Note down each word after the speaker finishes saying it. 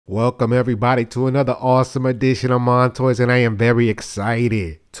Welcome everybody to another awesome edition of Montoys, and I am very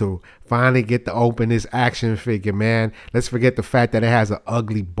excited to finally get to open this action figure, man. Let's forget the fact that it has an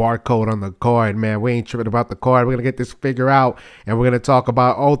ugly barcode on the card, man. We ain't tripping about the card. We're gonna get this figure out, and we're gonna talk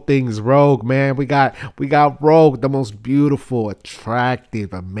about all things Rogue, man. We got Rogue, the most beautiful,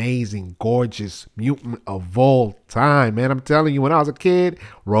 attractive, amazing, gorgeous mutant of all time, man. I'm telling you, when I was a kid,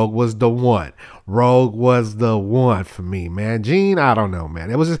 Rogue was the one. Rogue was the one for me, man. Jean, I don't know, man.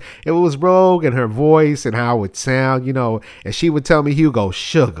 It was Rogue and her voice and how it would sound, and she would tell me, Hugo,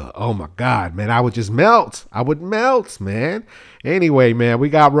 sugar. Oh my God, man. I would just melt. I would melt, man. Anyway, man, we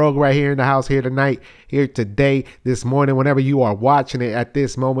got Rogue right here in the house here tonight, here today, this morning, whenever you are watching it at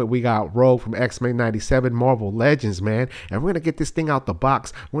this moment. We got Rogue from X-Men 97 Marvel Legends, man. And we're going to get this thing out the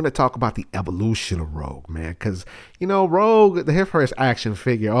box. We're going to talk about the evolution of Rogue, man. Because, Rogue, her first action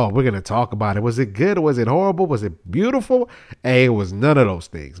figure, we're going to talk about it. Was it good or was it horrible? Was it beautiful? Hey, it was none of those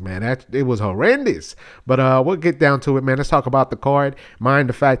things, man. It was horrendous. But we'll get down to it, man. Let's talk about the card. Mind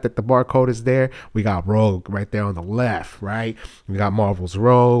the fact that the barcode is there. We got Rogue right there on the left, right? We got Marvel's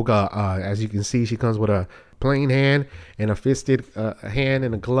Rogue. As you can see, she comes with a plain hand and a fisted hand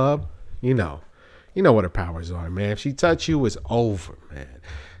and a glove. You know what her powers are, man. If she touch you, it's over, man.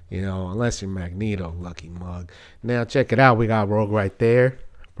 Unless you're Magneto, lucky mug. Now check it out. We got Rogue right there.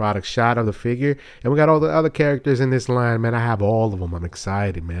 Product shot of the figure, and we got all the other characters in this line, man. I have all of them. I'm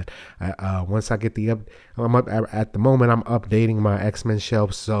excited, man. Once I get I'm up at the moment. I'm updating my X-Men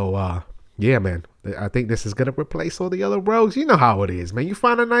shelf, so yeah, man. I think this is gonna replace all the other Rogues. You know how it is, man. You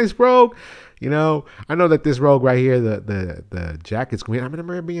find a nice Rogue, I know that this Rogue right here, the jacket's green. I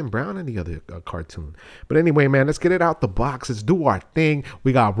remember it being brown in the other cartoon. But anyway, man, let's get it out the box. Let's do our thing.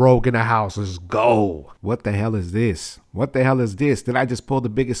 We got Rogue in the house. Let's go. What the hell is this? What the hell is this? Did I just pull the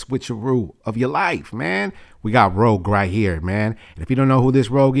biggest switcheroo of your life, man? We got Rogue right here, man. And if you don't know who this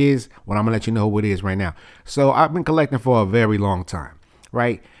Rogue is, well, I'm gonna let you know who it is right now. So I've been collecting for a very long time,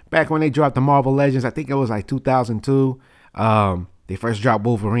 right? Back when they dropped the Marvel Legends, I think it was like 2002. They first dropped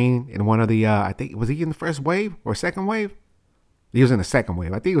Wolverine in one of the, I think, was he in the first wave or second wave? He was in the second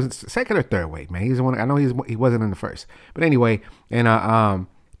wave. I think it was the second or third wave, man. He's the one. I know he wasn't in the first. But anyway, and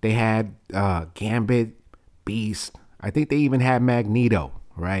they had Gambit, Beast. I think they even had Magneto,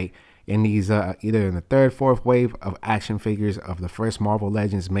 right? In these, either in the third, fourth wave of action figures of the first Marvel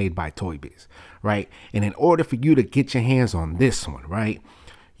Legends made by Toy Biz, right? And in order for you to get your hands on this one, right,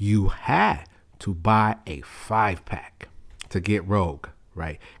 you had to buy a 5-pack to get Rogue,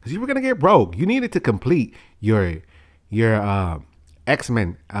 right? Because you were gonna get Rogue. You needed to complete your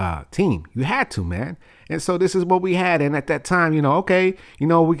X-Men team. You had to, man. And so this is what we had. And at that time, we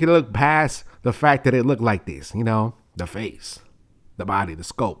could look past the fact that it looked like this, the face, the body, the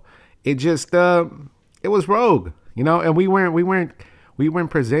scope. It just it was Rogue, and we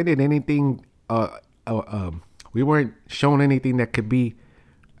weren't presented anything we weren't shown anything that could be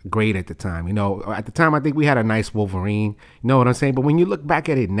great at the time. At the time, I think we had a nice Wolverine. You know what I'm saying? But when you look back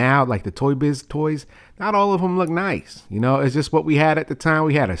at it now, like the Toy Biz toys, not all of them look nice. It's just what we had at the time.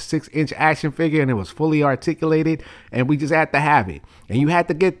 We had a 6-inch action figure, and it was fully articulated, and we just had to have it. And you had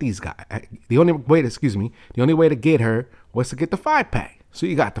to get these guys. The only way to get her was to get the 5-pack. So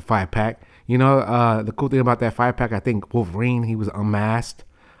you got the 5-pack. The cool thing about that 5-pack, I think Wolverine, he was unmasked.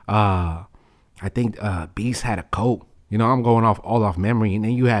 I think Beast had a coat. I'm going off memory, and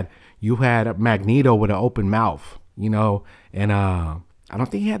then you had Magneto with an open mouth, and I don't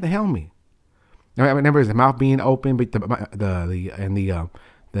think he had the helmet. I remember his mouth being open, but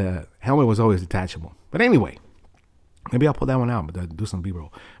the helmet was always detachable. But anyway, maybe I'll pull that one out, but do some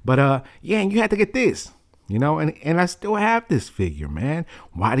B-roll. But yeah, and you had to get this. And I still have this figure, man.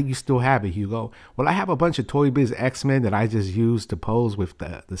 Why do you still have it, Hugo? Well, I have a bunch of Toy Biz X-Men that I just used to pose with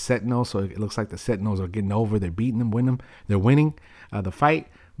the Sentinels, so it looks like the Sentinels are getting over. They're beating them, they're winning the fight.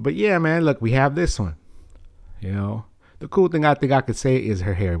 But yeah, man, look, we have this one. The cool thing I think I could say is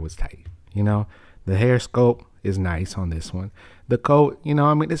her hair was tight. The hair sculpt is nice on this one. The coat,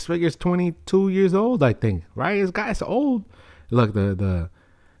 this figure's 22 years old, I think, right? It's old. Look, the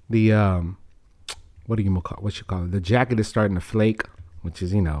what you call it? The jacket is starting to flake, which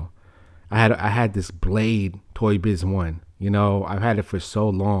is, I had this Blade Toy Biz one. I've had it for so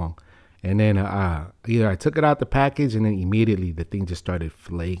long, and then either I took it out the package, and then immediately the thing just started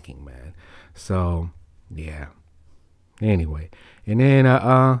flaking, man. So yeah. Anyway, and then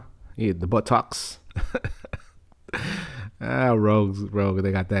yeah, the buttocks. Rogue.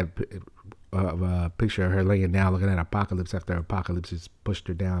 They got that picture of her laying down, looking at Apocalypse after Apocalypse just pushed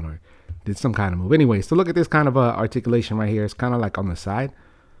her down or did some kind of move. Anyway, so look at this kind of articulation right here. It's kind of like on the side,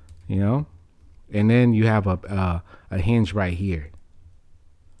 and then you have a hinge right here.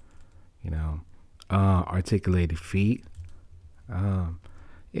 articulated feet. Um,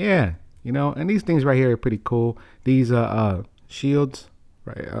 yeah, and these things right here are pretty cool. These shields,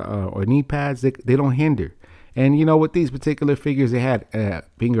 right, or knee pads, they don't hinder. And with these particular figures, they had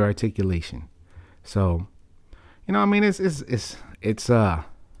finger articulation. So, I mean,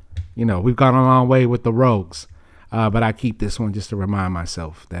 we've gone a long way with the Rogues, but I keep this one just to remind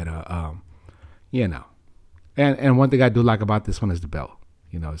myself that and one thing I do like about this one is the belt.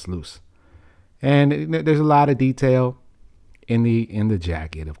 It's loose, and there's a lot of detail in the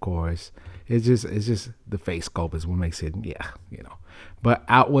jacket. Of course, it's just the face sculpt is what makes it. Yeah. But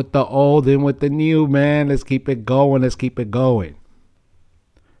out with the old, in with the new, man. Let's keep it going.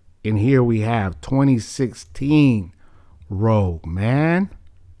 And here we have 2016 Rogue, man.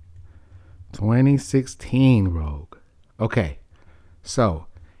 2016 Rogue. Okay, so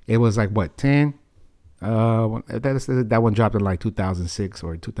it was like what, 10? That one dropped in like 2006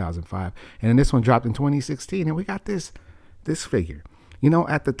 or 2005, and then this one dropped in 2016, and we got this figure.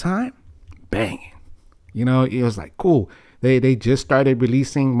 At the time, banging. It was like cool. They just started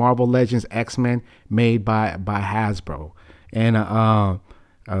releasing Marvel Legends X-Men made by Hasbro, and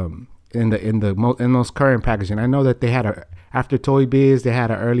in those current packaging, I know that they had after Toy Biz, they had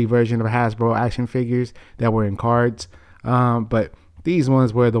an early version of Hasbro action figures that were in cards, but these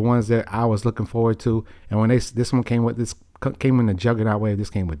ones were the ones that I was looking forward to. And when this one came in the Juggernaut wave, this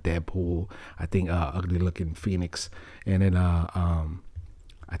came with Deadpool, I think ugly looking Phoenix, and then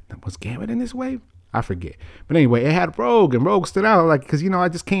was Gambit in this wave? I forget. But anyway, it had Rogue, and Rogue stood out like because I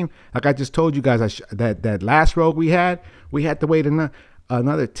just told you guys that last Rogue we had to wait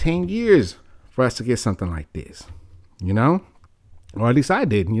another 10 years for us to get something like this, or at least I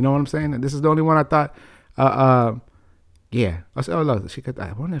did. You know what I'm saying? This is the only one I thought. Yeah. I said, oh look,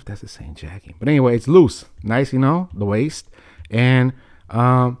 I wonder if that's the same jacket. But anyway, it's loose, nice, the waist, and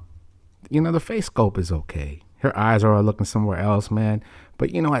the face sculpt is okay. Her eyes are looking somewhere else, man.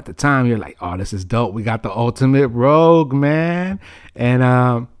 But at the time you're like, oh, this is dope. We got the ultimate Rogue, man.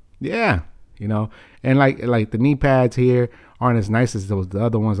 And yeah, and like the knee pads here aren't as nice as the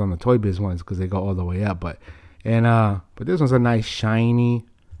other ones on the Toy Biz ones because they go all the way up. But this one's a nice shiny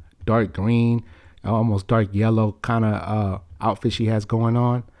dark green, almost dark yellow kind of outfit she has going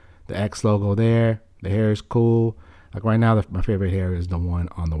on. The X logo there. The hair is cool. Like right now, my favorite hair is the one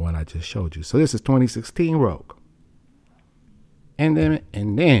I just showed you. So this is 2016 Rogue. And then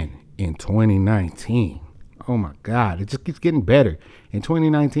in 2019, oh my God, it just keeps getting better. In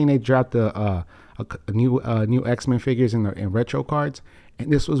 2019, they dropped a new X-Men figures in retro cards,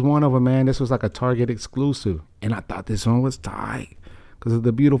 and this was one of them, man. This was like a Target exclusive, and I thought this one was tight because of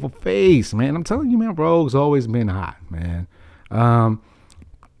the beautiful face, man. I'm telling you, man, Rogue's always been hot, man.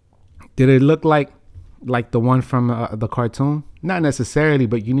 Did it look like the one from the cartoon? Not necessarily,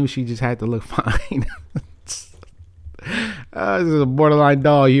 but you knew she just had to look fine. This is a borderline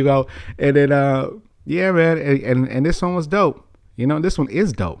doll, and then yeah, man, and this one was dope. This one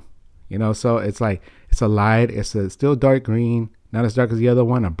is dope. So it's like it's a light, it's a still dark green, not as dark as the other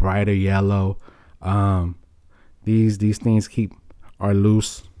one, a brighter yellow. These things are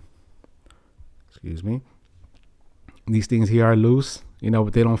loose. Excuse me. These things here are loose,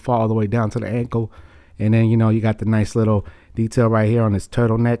 but they don't fall all the way down to the ankle. And then you got the nice little detail right here on this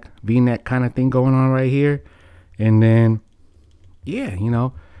turtleneck, V-neck kind of thing going on right here. And then, yeah,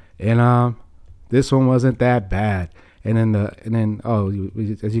 and this one wasn't that bad. And then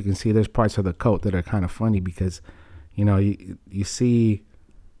as you can see, there's parts of the coat that are kind of funny because, you see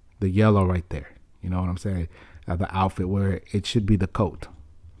the yellow right there. You know what I'm saying? The outfit where it should be the coat,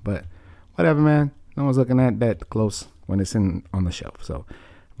 but whatever, man. No one's looking at that close when it's on the shelf. So,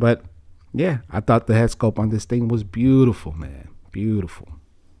 but yeah, I thought the head sculpt on this thing was beautiful, man. Beautiful.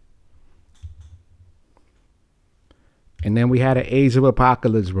 And then we had an Age of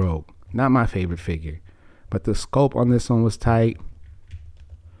Apocalypse Rogue. Not my favorite figure, but the sculpt on this one was tight.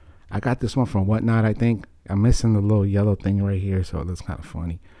 I got this one from Whatnot, I think. I'm missing the little yellow thing right here, so that's kind of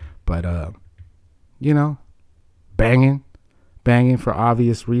funny. But, banging for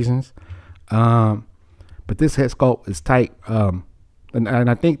obvious reasons. But this head sculpt is tight. And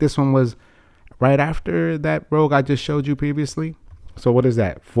I think this one was right after that Rogue I just showed you previously. So what is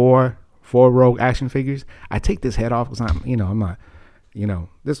that? Four Rogue action figures. I take this head off because I'm not,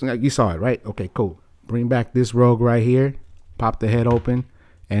 this one, you saw it, right? Okay, cool. Bring back this Rogue right here. Pop the head open.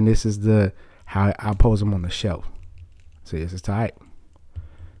 And this is how I pose them on the shelf. See, this is tight.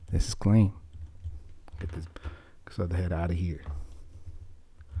 This is clean. Get this other head out of here.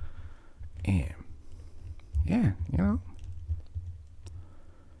 And yeah,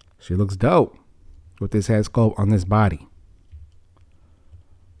 she looks dope with this head sculpt on this body.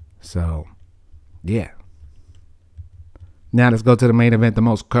 So Yeah. Now let's go to the main event, the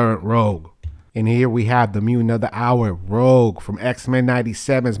most current Rogue. And here we have the Mutant of the Hour, Rogue, from X-Men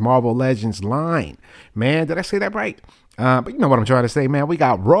 97's Marvel Legends line. Man, did I say that right? But you know what I'm trying to say, man. We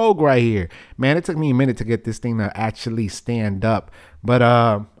got Rogue right here. Man, it took me a minute to get this thing to actually stand up. But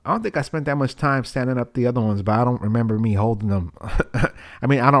I don't think I spent that much time standing up the other ones, but I don't remember me holding them. I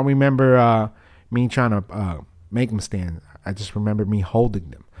mean, I don't remember me trying to make them stand. I just remember me holding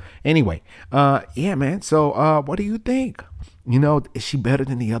them. Anyway, yeah, man. So what do you think? You know, is she better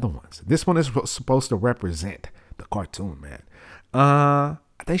than the other ones? This one is supposed to represent the cartoon, man. I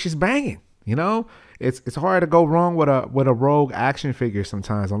think she's banging. You know, it's hard to go wrong with a Rogue action figure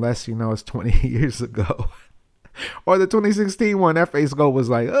sometimes, unless you know it's 20 years ago, or the 2016 one. That face go was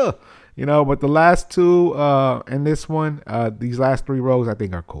like, ugh, you know. But the last two and this one, these last three Rogues, I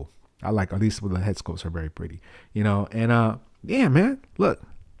think are cool. I like, at least with the head sculpts are very pretty, you know. And yeah, man, look,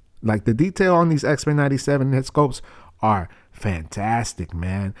 like the detail on these X-Men 97 head sculpts are fantastic,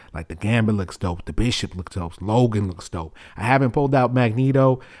 man. Like the Gambit looks dope, the Bishop looks dope, Logan looks dope. I haven't pulled out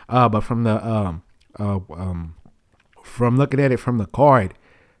Magneto, but from the from looking at it from the card,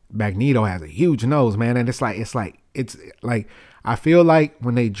 Magneto has a huge nose, man. And it's like I feel like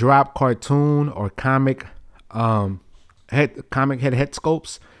when they drop cartoon or comic head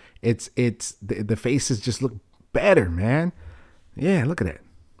sculpts, it's the faces just look better, man. Yeah, look at that.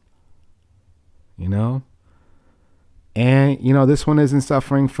 You know. And you know, this one isn't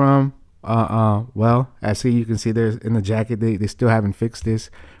suffering from well, as you can see there's in the jacket, they still haven't fixed this,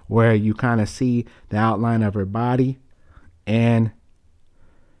 where you kind of see the outline of her body and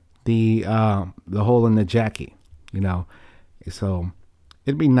the hole in the jacket, you know. So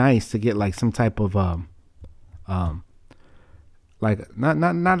it'd be nice to get like some type of like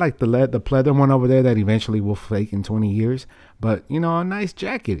not like the pleather one over there that eventually will flake in 20 years, but you know, a nice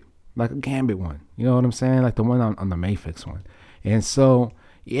jacket. Like a Gambit one, you know what I'm saying? Like the one on the Mayfix one. And so,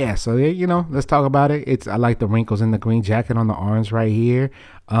 yeah, so you know, let's talk about it. I like the wrinkles in the green jacket on the arms right here.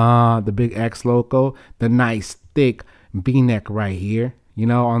 The big X logo, the nice thick V-neck right here. You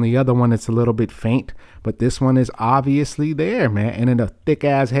know, on the other one, it's a little bit faint, but this one is obviously there, man. And then the thick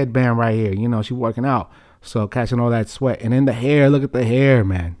ass headband right here. You know, she's working out, so catching all that sweat. And then the hair, look at the hair,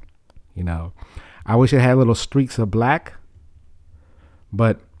 man. You know, I wish it had little streaks of black,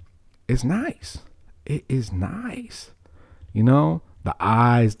 but it's nice. It is nice. You know, the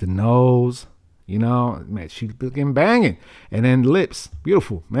eyes, the nose, you know, man, she's looking banging. And then lips,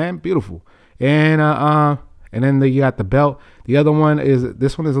 beautiful, man, beautiful. And then you got the belt. The other one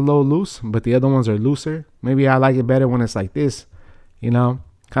this one is a little loose, but the other ones are looser. Maybe I like it better when it's like this, you know,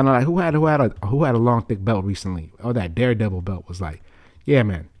 kind of like who had a long thick belt recently? Oh, that Daredevil belt was like, yeah,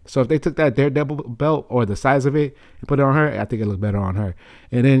 man. So if they took that Daredevil belt or the size of it and put it on her, I think it looked better on her.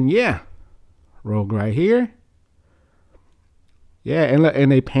 And then yeah, Rogue right here. Yeah,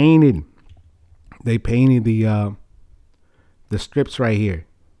 and they painted the strips right here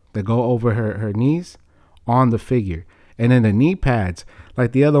that go over her knees on the figure. And then the knee pads,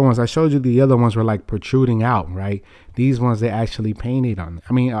 like the other ones, I showed you the other ones were like protruding out, right? These ones they actually painted on.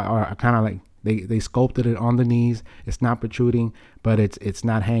 I mean, are kind of like they sculpted it on the knees. It's not protruding, but it's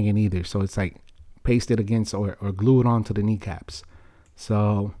not hanging either. So it's like pasted against or glued onto the kneecaps.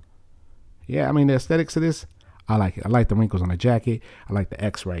 So yeah, I mean the aesthetics of this, I like it. I like the wrinkles on the jacket. I like the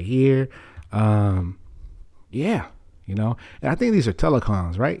X right here. Yeah, you know, and I think these are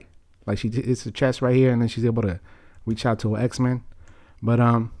telecons, right? Like it's a chest right here, and then she's able to reach out to an X-Men. But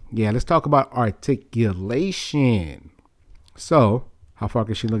yeah, let's talk about articulation. So how far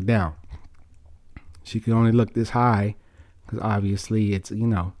can she look down? She can only look this high because obviously it's, you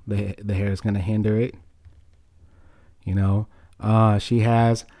know, the hair is going to hinder it. You know, she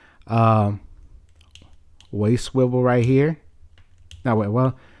has waist swivel right here. Now,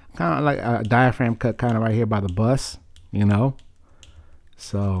 well, kind of like a diaphragm cut kind of right here by the bust, you know.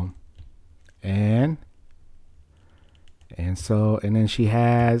 So, and then she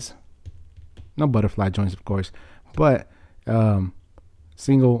has no butterfly joints, of course, but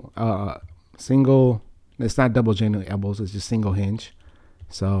single, it's not double jointed elbows, it's just single hinge.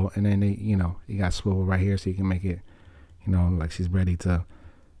 So, and then you know, you got swivel right here so you can make it, you know, like she's ready to,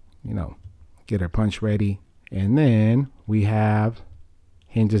 you know, get her punch ready. And then we have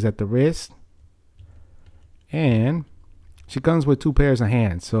hinges at the wrist, and she comes with 2 pairs of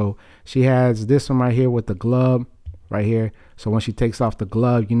hands. So she has this one right here with the glove right here. So when she takes off the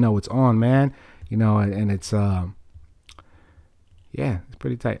glove, you know it's on, man. You know, and it's yeah, it's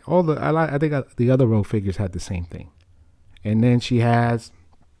pretty tight. I think the other Rogue figures had the same thing. And then she has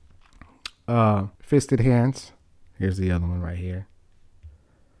fisted hands. Here's the other one right here.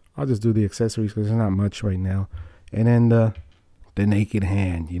 I'll just do the accessories because there's not much right now. And then the naked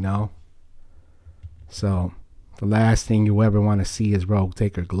hand, you know. So the last thing you ever want to see is Rogue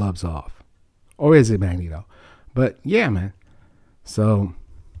take her gloves off. Or is it Magneto? But yeah, man. So,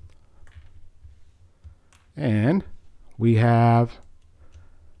 and we have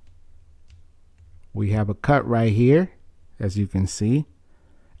a cut right here, as you can see,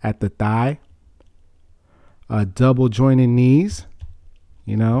 at the thigh. Double jointed knees,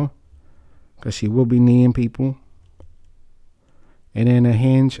 you know, because she will be kneeing people. And then a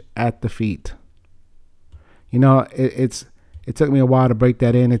hinge at the feet. You know, it took me a while to break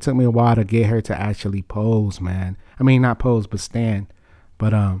that in. It took me a while to get her to actually pose, man. I mean, not pose, but stand.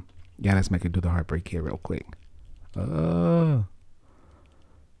 But yeah, let's make her do the heartbreak here real quick. There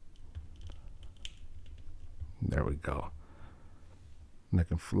we go. And I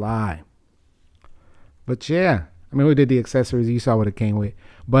can fly. But yeah, I mean, we did the accessories. You saw what it came with.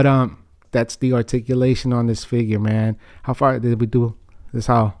 But that's the articulation on this figure, man. How far did we do? This is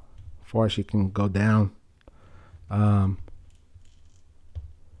how far she can go down.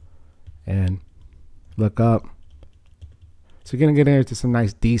 And look up. So you're gonna get into some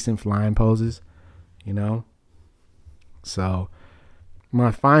nice, decent flying poses, you know. So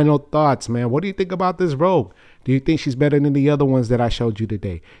my final thoughts, man. What do you think about this Rogue? Do you think she's better than the other ones that I showed you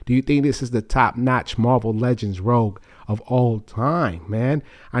today? Do you think this is the top-notch Marvel Legends Rogue of all time, man?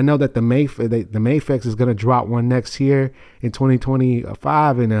 I know that the Mafex is gonna drop one next year in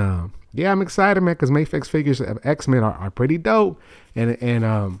 2025, and yeah, I'm excited, man, because Mafex figures of X-Men are pretty dope,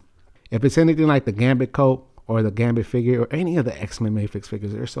 and if it's anything like the Gambit coat or the Gambit figure or any of the X-Men Mafex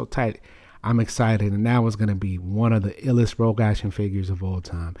figures, they're so tight. I'm excited, and that was going to be one of the illest Rogue action figures of all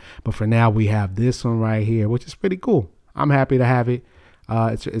time. But for now, we have this one right here, which is pretty cool. I'm happy to have it.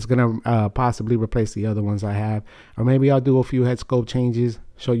 It's going to possibly replace the other ones I have. Or maybe I'll do a few head sculpt changes,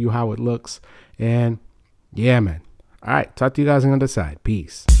 show you how it looks. And yeah, man. All right, talk to you guys on the other side.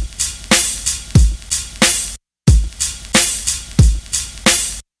 Peace.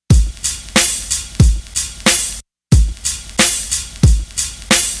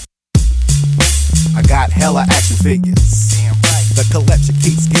 I got hella action figures. Damn right. The collection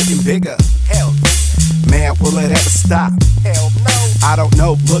keeps getting bigger. Hell yeah. Man, will it ever stop? Hell no. I don't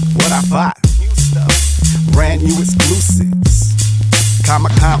know, look what I bought. New stuff. Brand new exclusives.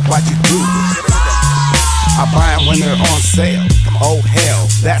 Comic-Con, watch you do this. I buy them when they're on sale. Oh hell,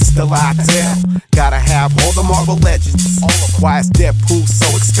 that's the lie I tell. Gotta have all the Marvel Legends. Why is Deadpool so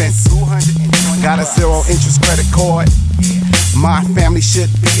expensive? Got a 0 interest credit card. My family should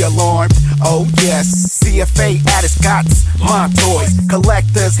be alarmed. Oh yes, CFA at its gots. Montoys,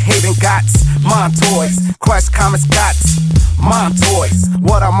 collectors hating gots. Montoys, Crush Comics gots. Montoys,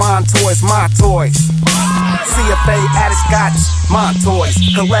 what are Montoys? My toys. CFA at its gots. Montoys,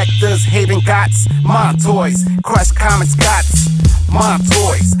 collectors hating gots. Montoys, Crush Comics gots.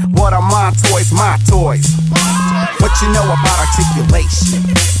 Montoys, what are Montoys? My toys. What you know about articulation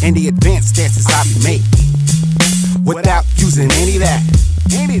and the advanced stances I be making without using any of that.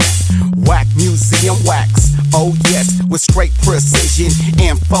 Whack museum wax. Oh yes, with straight precision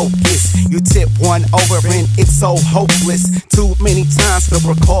and focus. You tip one over and it's so hopeless. Too many times to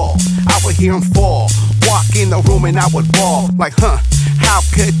recall. I would hear him fall. Walk in the room and I would bawl. Like, how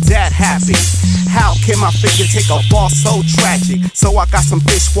could that happen? How can my figure take a fall so tragic? So I got some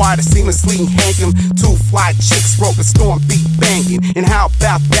fish wire to seamlessly hang him. 2 fly chicks broke a storm beat banging. And how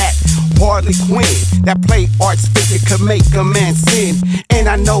about that Harley Quinn? That play arts figure could make a man sin. And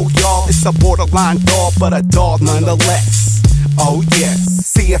I know y'all, it's a borderline doll, but a doll nonetheless. Oh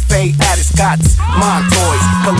yes, CFA at its gots. Montoys,